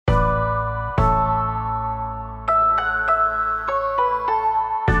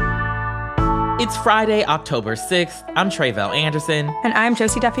It's Friday, October 6th. I'm Tre'vell Anderson. And I'm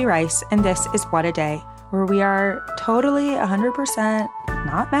Josie Duffy Rice, and this is What a Day, where we are totally 100%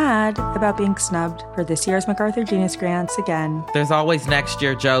 not mad about being snubbed for this year's MacArthur Genius Grants again. There's always next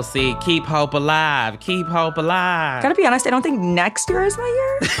year, Josie. Keep hope alive. Keep hope alive. Gotta be honest, I don't think next year is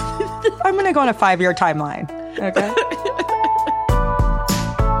my year. I'm gonna go on a 5-year timeline, okay?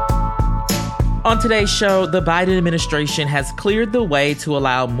 On today's show, the Biden administration has cleared the way to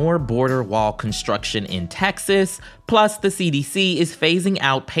allow more border wall construction in Texas. Plus, the CDC is phasing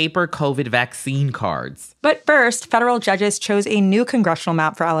out paper COVID vaccine cards. But first, federal judges chose a new congressional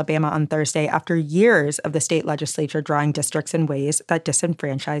map for Alabama on Thursday after years of the state legislature drawing districts in ways that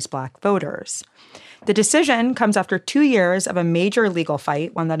disenfranchise Black voters. The decision comes after 2 years of a major legal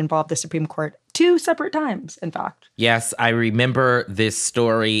fight, one that involved the Supreme Court 2 separate times, in fact. Yes, I remember this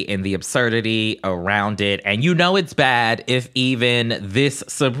story and the absurdity around it. And you know it's bad if even this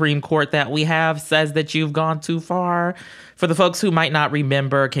Supreme Court that we have says that you've gone too far. For the folks who might not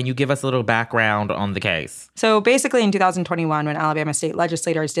remember, can you give us a little background on the case? So basically in 2021, when Alabama state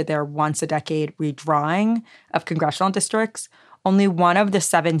legislators did their once-a-decade redrawing of congressional districts, only one of the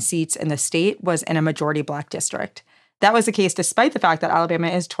 7 seats in the state was in a majority Black district. That was the case despite the fact that Alabama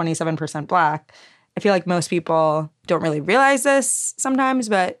is 27% Black. I feel like most people don't really realize this sometimes,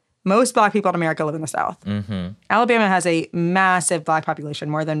 but most Black people in America live in the South. Mm-hmm. Alabama has a massive Black population,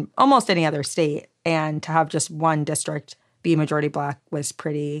 more than almost any other state. And to have just one district be majority Black was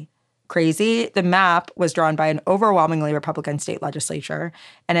pretty crazy. The map was drawn by an overwhelmingly Republican state legislature,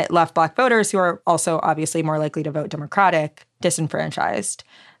 and it left Black voters, who are also obviously more likely to vote Democratic, disenfranchised.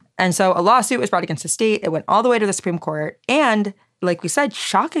 And so a lawsuit was brought against the state. It went all the way to the Supreme Court. And like we said,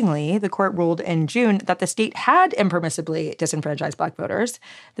 shockingly, the court ruled in June that the state had impermissibly disenfranchised Black voters,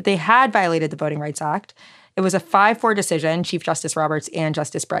 that they had violated the Voting Rights Act. It was a 5-4 decision. Chief Justice Roberts and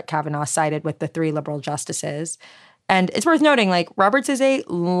Justice Brett Kavanaugh sided with the 3 liberal justices. And it's worth noting, like, Roberts is a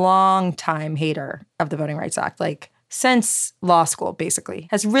long-time hater of the Voting Rights Act, like, since law school, basically.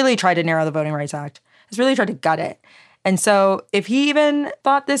 Has really tried to narrow the Voting Rights Act, has really tried to gut it. And so if he even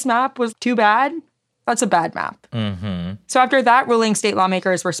thought this map was too bad, that's a bad map. Mm-hmm. So after that ruling, state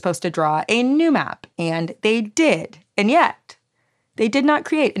lawmakers were supposed to draw a new map, and they did. And yet, they did not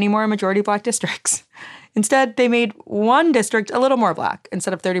create any more majority Black districts. Instead, they made one district a little more Black.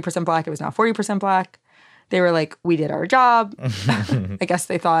 Instead of 30% Black, it was now 40% Black. They were like, we did our job. I guess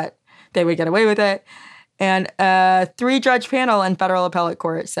they thought they would get away with it. And a 3-judge panel in federal appellate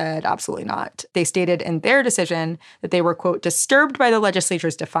court said absolutely not. They stated in their decision that they were, quote, disturbed by the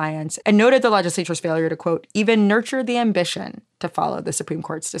legislature's defiance and noted the legislature's failure to, quote, even nurture the ambition to follow the Supreme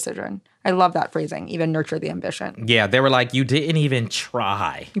Court's decision. I love that phrasing, even nurture the ambition. Yeah, they were like, you didn't even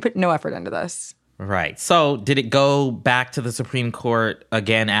try. You put no effort into this. Right. So did it go back to the Supreme Court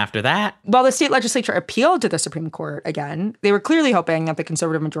again after that? While the state legislature appealed to the Supreme Court again, they were clearly hoping that the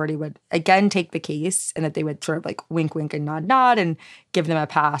conservative majority would again take the case and that they would sort of like wink, wink and nod, nod and give them a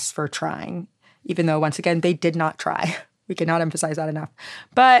pass for trying, even though, once again, they did not try. We cannot emphasize that enough.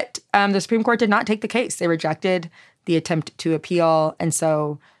 But the Supreme Court did not take the case. They rejected the attempt to appeal. And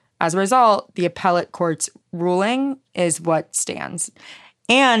so as a result, the appellate court's ruling is what stands.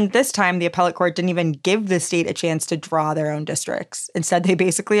 And this time, the appellate court didn't even give the state a chance to draw their own districts. Instead, they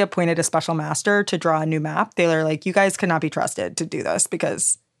basically appointed a special master to draw a new map. They were like, you guys cannot be trusted to do this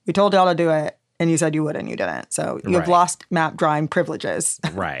because we told y'all to do it and you said you would and you didn't. So you have lost map drawing privileges.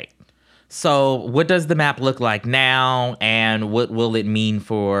 Right. So what does the map look like now, and what will it mean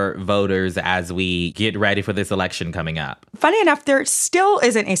for voters as we get ready for this election coming up? Funny enough, there still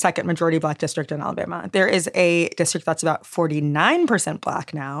isn't a second majority Black district in Alabama. There is a district that's about 49%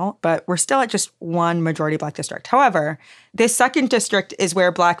 Black now, but we're still at just one majority Black district. However, this second district is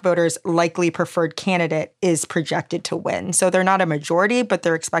where Black voters' likely preferred candidate is projected to win. So they're not a majority, but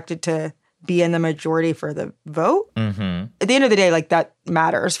they're expected to be in the majority for the vote. Mm-hmm. At the end of the day, like, that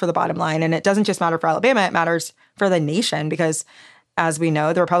matters for the bottom line. And it doesn't just matter for Alabama, it matters for the nation because, as we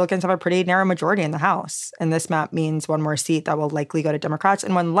know, the Republicans have a pretty narrow majority in the House. And this map means one more seat that will likely go to Democrats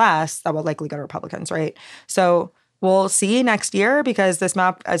and one less that will likely go to Republicans, right? So we'll see next year because this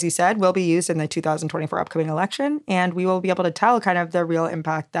map, as you said, will be used in the 2024 upcoming election. And we will be able to tell kind of the real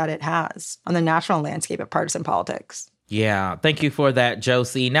impact that it has on the national landscape of partisan politics. Yeah, thank you for that,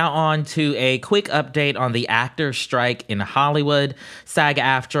 Josie. Now on to a quick update on the actors' strike in Hollywood.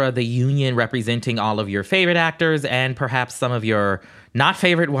 SAG-AFTRA, the union representing all of your favorite actors and perhaps some of your Not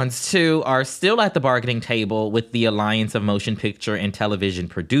favorite ones, too, are still at the bargaining table with the Alliance of Motion Picture and Television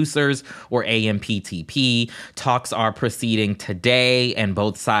Producers, or AMPTP. Talks are proceeding today, and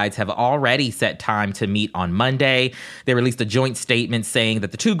both sides have already set time to meet on Monday. They released a joint statement saying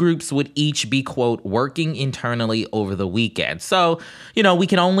that the two groups would each be, quote, working internally over the weekend. So, we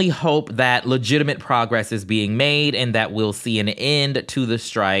can only hope that legitimate progress is being made and that we'll see an end to the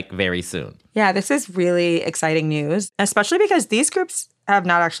strike very soon. Yeah, this is really exciting news, especially because these groups have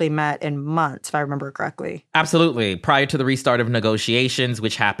not actually met in months, if I remember correctly. Absolutely. Prior to the restart of negotiations,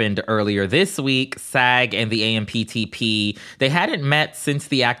 which happened earlier this week, SAG and the AMPTP, they hadn't met since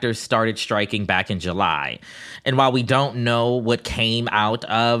the actors started striking back in July. And while we don't know what came out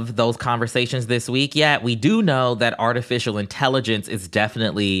of those conversations this week yet, we do know that artificial intelligence is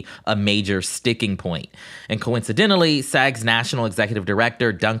definitely a major sticking point. And coincidentally, SAG's National Executive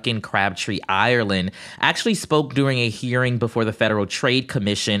Director, Duncan Crabtree Ireland, actually spoke during a hearing before the Federal Trade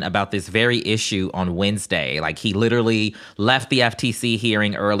Commission about this very issue on Wednesday. Like, he literally left the FTC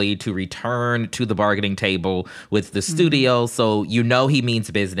hearing early to return to the bargaining table with the studio, so he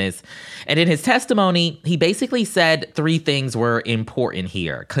means business. And in his testimony, he basically said three things were important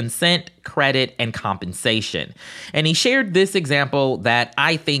here: consent, credit, and compensation. And he shared this example that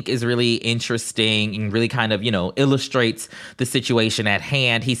I think is really interesting and really kind of, illustrates the situation at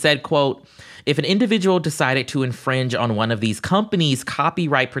hand. He said, quote, "If an individual decided to infringe on one of these companies'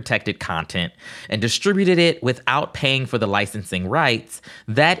 copyright-protected content and distributed it without paying for the licensing rights,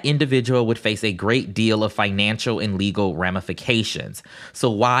 that individual would face a great deal of financial and legal ramifications. So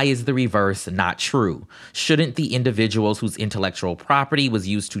why is the reverse not true? Shouldn't the individuals whose intellectual property was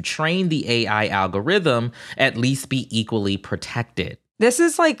used to train the AI algorithm at least be equally protected?" This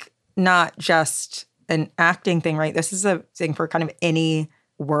is not just an acting thing, right? This is a thing for kind of any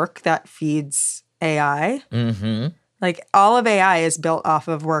work that feeds AI. Mm-hmm. All of AI is built off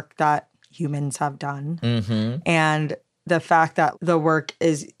of work that humans have done. Mm-hmm. And the fact that the work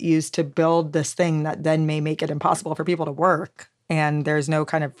is used to build this thing that then may make it impossible for people to work, and there's no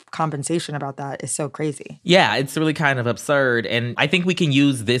kind of compensation about that, is so crazy. Yeah, it's really kind of absurd. And I think we can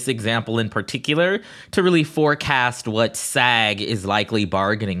use this example in particular to really forecast what SAG is likely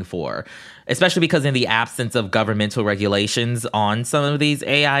bargaining for, especially because in the absence of governmental regulations on some of these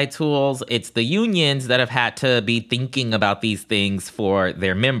AI tools, it's the unions that have had to be thinking about these things for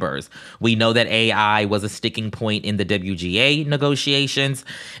their members. We know that AI was a sticking point in the WGA negotiations,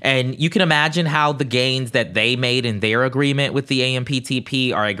 and you can imagine how the gains that they made in their agreement with the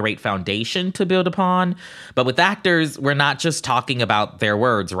AMPTP are a great foundation to build upon. But with actors, we're not just talking about their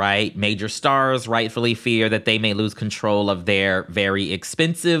words, right? Major stars rightfully fear that they may lose control of their very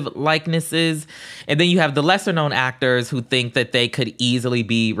expensive likenesses. And then you have the lesser known actors who think that they could easily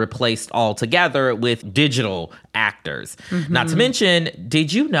be replaced altogether with digital actors. Mm-hmm. Not to mention,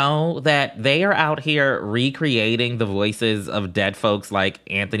 did you know that they are out here recreating the voices of dead folks like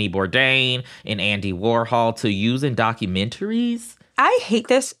Anthony Bourdain and Andy Warhol to use in documentaries? I hate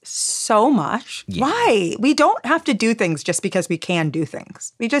this so much. Yeah. Why? We don't have to do things just because we can do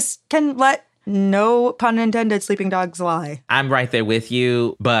things. We just can let, no pun intended, sleeping dogs lie. I'm right there with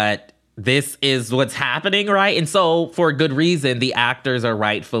you, but this is what's happening, right? And so, for good reason, the actors are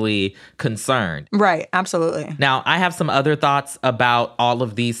rightfully concerned. Right, absolutely. Now, I have some other thoughts about all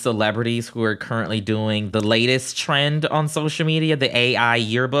of these celebrities who are currently doing the latest trend on social media, the AI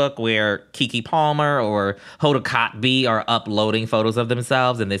yearbook, where Keke Palmer or Hoda Kotb are uploading photos of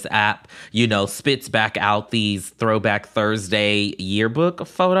themselves, and this app, spits back out these Throwback Thursday yearbook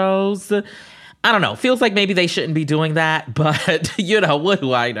photos. I don't know. Feels like maybe they shouldn't be doing that, but, what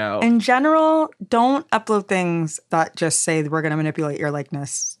do I know? In general, don't upload things that just say we're going to manipulate your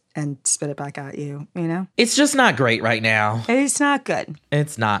likeness and spit it back at you, It's just not great right now. It's not good.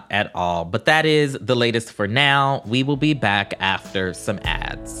 It's not at all. But that is the latest for now. We will be back after some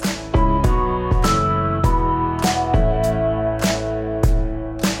ads.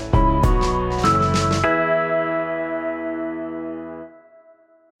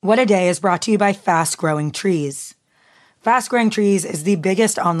 What a Day is brought to you by Fast Growing Trees. Fast Growing Trees is the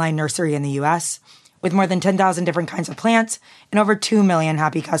biggest online nursery in the U.S., with more than 10,000 different kinds of plants and over 2 million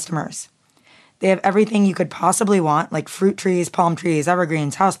happy customers. They have everything you could possibly want, like fruit trees, palm trees,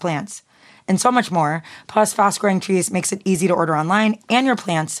 evergreens, houseplants, and so much more. Plus, Fast Growing Trees makes it easy to order online, and your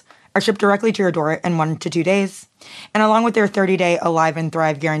plants are shipped directly to your door in 1 to 2 days. And along with their 30-day Alive and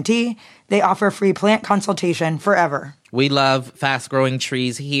Thrive guarantee, they offer free plant consultation forever. We love Fast Growing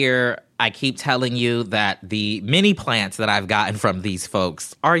Trees here. I keep telling you that the mini plants that I've gotten from these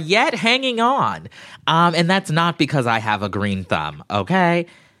folks are yet hanging on. And that's not because I have a green thumb, okay?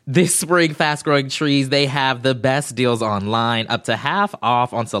 This spring, Fast Growing Trees, they have the best deals online, up to half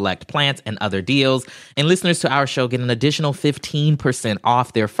off on select plants and other deals. And listeners to our show get an additional 15%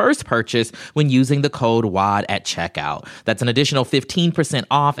 off their first purchase when using the code WAD at checkout. That's an additional 15%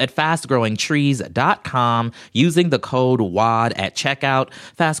 off at fastgrowingtrees.com using the code WAD at checkout.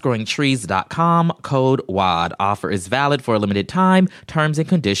 Fastgrowingtrees.com, code WAD. Offer is valid for a limited time. Terms and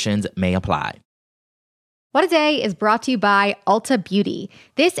conditions may apply. What a Day is brought to you by Ulta Beauty.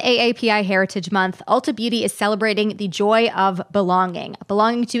 This AAPI Heritage Month, Ulta Beauty is celebrating the joy of belonging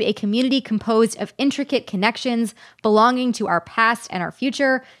to a community composed of intricate connections, belonging to our past and our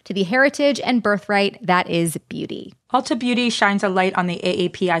future, to the heritage and birthright that is beauty. Ulta Beauty shines a light on the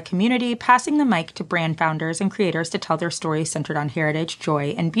AAPI community, passing the mic to brand founders and creators to tell their stories centered on heritage,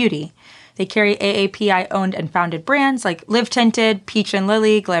 joy, and beauty. They carry AAPI-owned and founded brands like Live Tinted, Peach and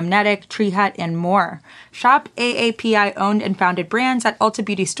Lily, Glamnetic, Tree Hut, and more. Shop AAPI-owned and founded brands at Ulta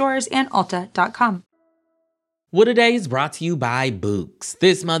Beauty stores and Ulta.com. What A Day is brought to you by Bouqs.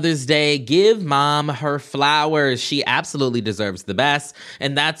 This Mother's Day, give mom her flowers. She absolutely deserves the best,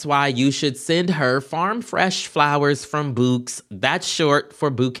 and that's why you should send her farm fresh flowers from Bouqs. That's short for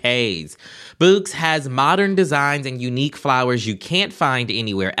bouquets. Bouqs has modern designs and unique flowers you can't find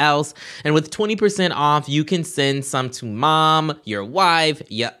anywhere else, and with 20% off, you can send some to mom, your wife,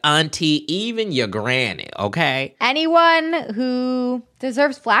 your auntie, even your granny, okay? Anyone who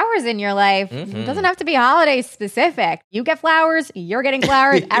deserves flowers in your life. It doesn't have to be holiday specific. You get flowers, you're getting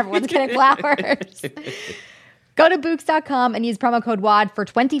flowers, everyone's getting flowers. Go to Bouqs.com and use promo code WAD for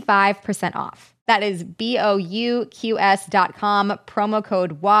 25% off. That is BOUQS.com, promo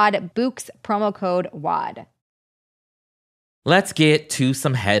code WAD, Bouqs, promo code WAD. Let's get to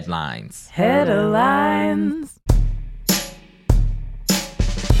some headlines. Headlines.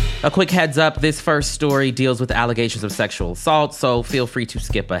 A quick heads up, this first story deals with allegations of sexual assault, so feel free to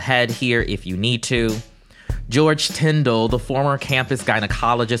skip ahead here if you need to. George Tyndall, the former campus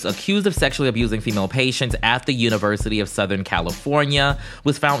gynecologist accused of sexually abusing female patients at the University of Southern California,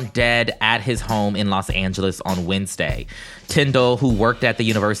 was found dead at his home in Los Angeles on Wednesday. Tyndall, who worked at the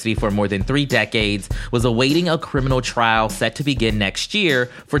university for more than 3 decades, was awaiting a criminal trial set to begin next year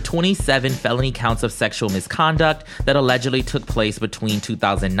for 27 felony counts of sexual misconduct that allegedly took place between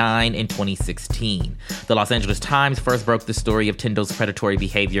 2009 and 2016. The Los Angeles Times first broke the story of Tyndall's predatory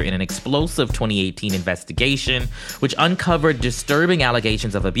behavior in an explosive 2018 investigation, which uncovered disturbing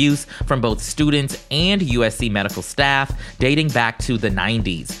allegations of abuse from both students and USC medical staff dating back to the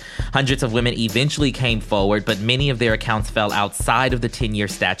 90s. Hundreds of women eventually came forward, but many of their accounts fell outside of the 10-year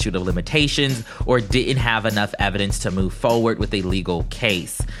statute of limitations or didn't have enough evidence to move forward with a legal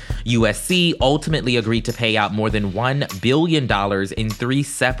case. USC ultimately agreed to pay out more than $1 billion in 3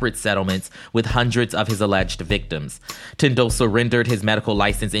 separate settlements with hundreds of his alleged victims. Tyndall surrendered his medical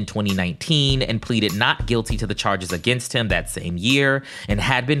license in 2019 and pleaded not guilty to the charges against him that same year and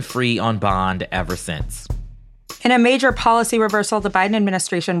had been free on bond ever since. In a major policy reversal, the Biden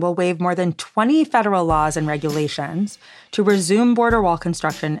administration will waive more than 20 federal laws and regulations to resume border wall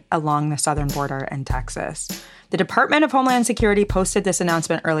construction along the southern border in Texas. The Department of Homeland Security posted this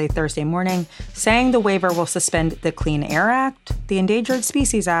announcement early Thursday morning, saying the waiver will suspend the Clean Air Act, the Endangered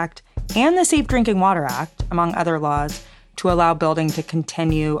Species Act, and the Safe Drinking Water Act, among other laws, to allow building to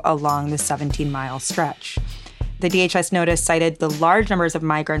continue along the 17-mile stretch. The DHS notice cited the large numbers of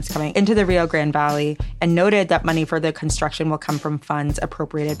migrants coming into the Rio Grande Valley and noted that money for the construction will come from funds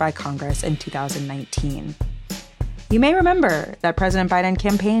appropriated by Congress in 2019. You may remember that President Biden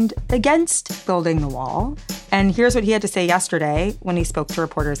campaigned against building the wall, and here's what he had to say yesterday when he spoke to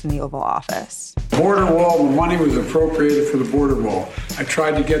reporters in the Oval Office. Border wall, the money was appropriated for the border wall. I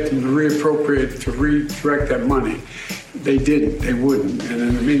tried to get them to reappropriate, to redirect that money. They didn't, they wouldn't. And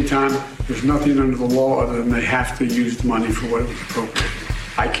in the meantime, there's nothing under the law other than they have to use the money for what it was appropriated.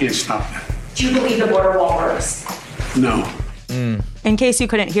 I can't stop that. Do you believe the border wall works? No. In case you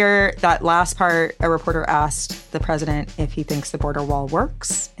couldn't hear that last part, a reporter asked the president if he thinks the border wall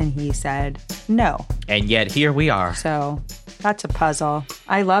works, and he said no. And yet here we are. So that's a puzzle.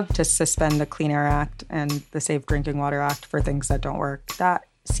 I love to suspend the Clean Air Act and the Safe Drinking Water Act for things that don't work. That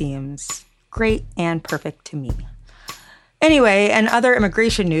seems great and perfect to me. Anyway, in other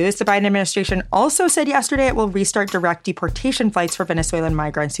immigration news, the Biden administration also said yesterday it will restart direct deportation flights for Venezuelan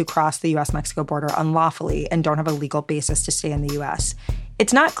migrants who cross the U.S.-Mexico border unlawfully and don't have a legal basis to stay in the U.S.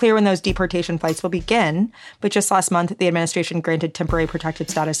 It's not clear when those deportation flights will begin, but just last month, the administration granted temporary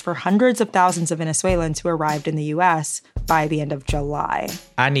protected status for hundreds of thousands of Venezuelans who arrived in the U.S. by the end of July.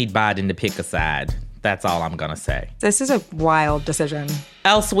 I need Biden to pick a side. That's all I'm going to say. This is a wild decision.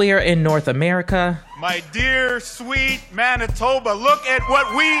 Elsewhere in North America, my dear, sweet Manitoba, look at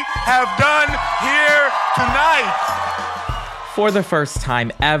what we have done here tonight. For the first time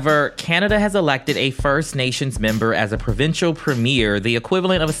ever, Canada has elected a First Nations member as a provincial premier, the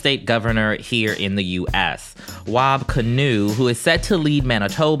equivalent of a state governor here in the U.S. Wab Kinew, who is set to lead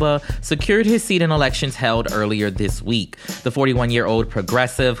Manitoba, secured his seat in elections held earlier this week. The 41-year-old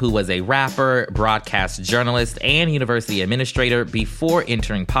progressive, who was a rapper, broadcast journalist, and university administrator before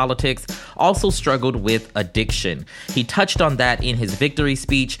entering politics, also struggled with addiction. He touched on that in his victory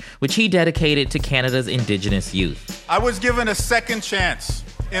speech, which he dedicated to Canada's Indigenous youth. I was given a second chance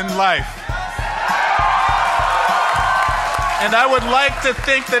in life. And I would like to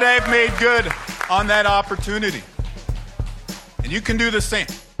think that I've made good on that opportunity. And you can do the same.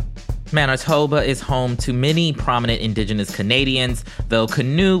 Manitoba is home to many prominent Indigenous Canadians, though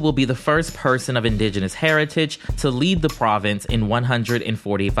Kinew will be the first person of Indigenous heritage to lead the province in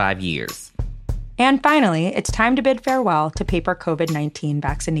 145 years. And finally, it's time to bid farewell to paper COVID-19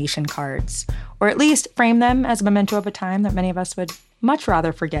 vaccination cards, or at least frame them as a memento of a time that many of us would much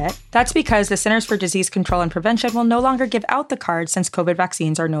rather forget. That's because the Centers for Disease Control and Prevention will no longer give out the cards since COVID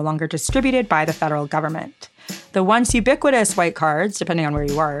vaccines are no longer distributed by the federal government. The once ubiquitous white cards, depending on where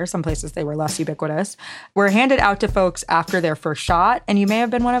you are, some places they were less ubiquitous, were handed out to folks after their first shot, and you may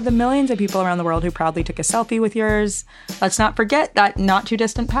have been one of the millions of people around the world who proudly took a selfie with yours. Let's not forget that not too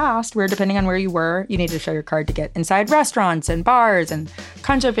distant past, where depending on where you were, you needed to show your card to get inside restaurants and bars and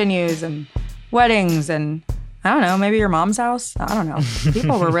concert venues and weddings and I don't know, maybe your mom's house? I don't know.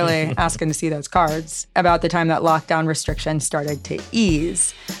 People were really asking to see those cards about the time that lockdown restrictions started to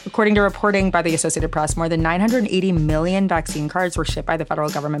ease. According to reporting by the Associated Press, more than 980 million vaccine cards were shipped by the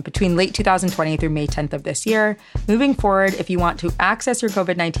federal government between late 2020 through May 10th of this year. Moving forward, if you want to access your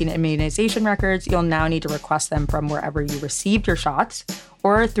COVID-19 immunization records, you'll now need to request them from wherever you received your shots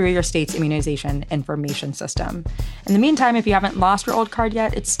or through your state's immunization information system. In the meantime, if you haven't lost your old card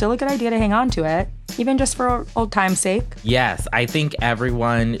yet, it's still a good idea to hang on to it, even just for old time's sake. Yes, I think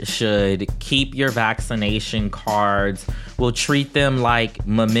everyone should keep your vaccination cards. We'll treat them like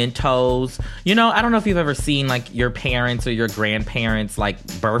mementos. You know, I don't know if you've ever seen like your parents or your grandparents' like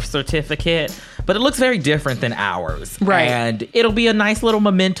birth certificate, but it looks very different than ours. Right. And it'll be a nice little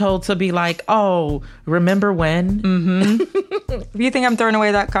memento to be like, oh, remember when? Mm-hmm. If you think I'm throwing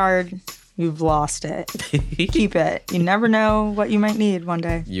away that card, you've lost it. Keep it. You never know what you might need one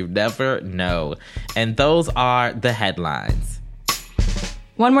day. You never know. And those are the headlines.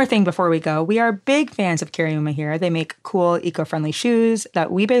 One more thing before we go. We are big fans of Kiriyuma here. They make cool, eco-friendly shoes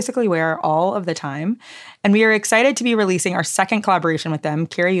that we basically wear all of the time. And we are excited to be releasing our second collaboration with them,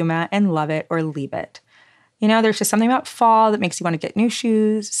 Kiriyuma and Love It or Leave It. You know, there's just something about fall that makes you want to get new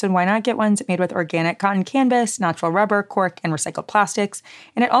shoes. So why not get ones made with organic cotton canvas, natural rubber, cork, and recycled plastics?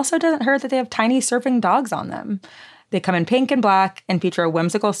 And it also doesn't hurt that they have tiny surfing dogs on them. They come in pink and black and feature a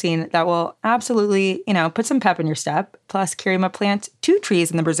whimsical scene that will absolutely, you know, put some pep in your step. Plus, Kiriyuma plants 2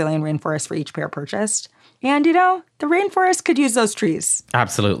 trees in the Brazilian rainforest for each pair purchased. And, you know, the rainforest could use those trees.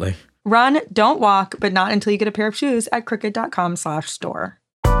 Absolutely. Run, don't walk, but not until you get a pair of shoes at crooked.com/store.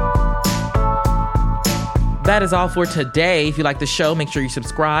 That is all for today. If you like the show, make sure you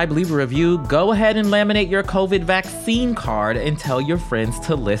subscribe, leave a review, go ahead and laminate your COVID vaccine card, and tell your friends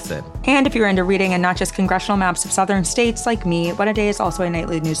to listen. And if you're into reading and not just congressional maps of southern states like me, What a Day is also a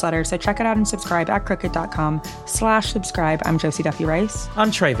nightly newsletter, so check it out and subscribe at crooked.com/subscribe. I'm Josie Duffy Rice.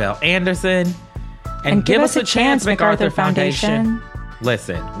 I'm Tre'vell Anderson. And give us a chance, MacArthur Foundation.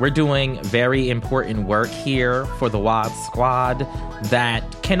 Listen, we're doing very important work here for the WAD Squad that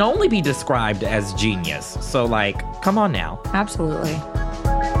can only be described as genius. So, like, come on now. Absolutely.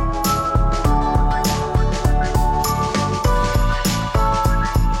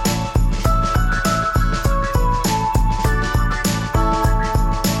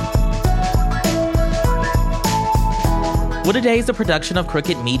 What a Day is a production of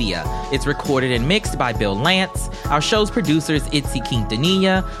Crooked Media. It's recorded and mixed by Bill Lance. Our show's producers, Itzy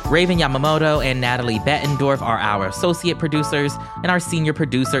Quintanilla, Raven Yamamoto, and Natalie Bettendorf are our associate producers, and our senior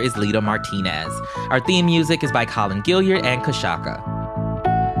producer is Lito Martinez. Our theme music is by Colin Gilliard and Kashaka.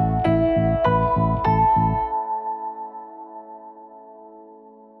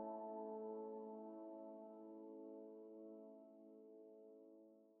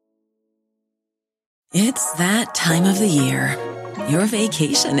 It's that time of the year. Your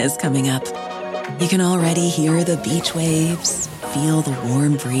vacation is coming up. You can already hear the beach waves, feel the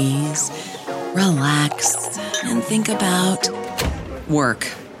warm breeze, relax, and think about work.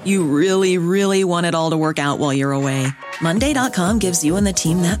 You really, really want it all to work out while you're away. Monday.com gives you and the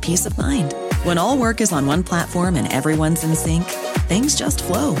team that peace of mind. When all work is on one platform and everyone's in sync, things just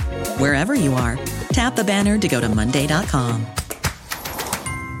flow. Wherever you are, tap the banner to go to Monday.com.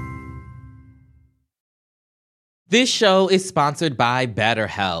 This show is sponsored by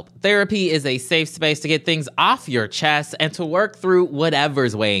BetterHelp. Therapy is a safe space to get things off your chest and to work through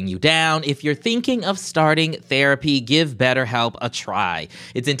whatever's weighing you down. If you're thinking of starting therapy, give BetterHelp a try.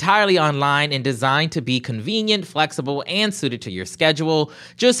 It's entirely online and designed to be convenient, flexible, and suited to your schedule.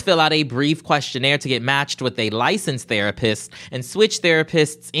 Just fill out a brief questionnaire to get matched with a licensed therapist and switch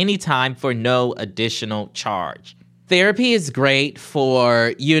therapists anytime for no additional charge. Therapy is great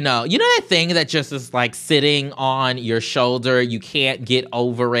for, you know that thing that just is like sitting on your shoulder, you can't get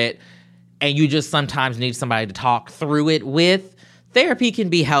over it, and you just sometimes need somebody to talk through it with? Therapy can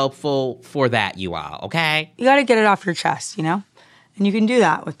be helpful for that, you all, okay? You got to get it off your chest, And you can do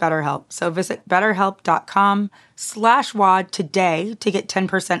that with BetterHelp. So visit betterhelp.com/WAD today to get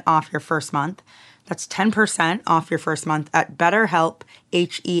 10% off your first month. That's 10% off your first month at BetterHelp,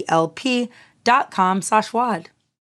 HELP.com/WAD.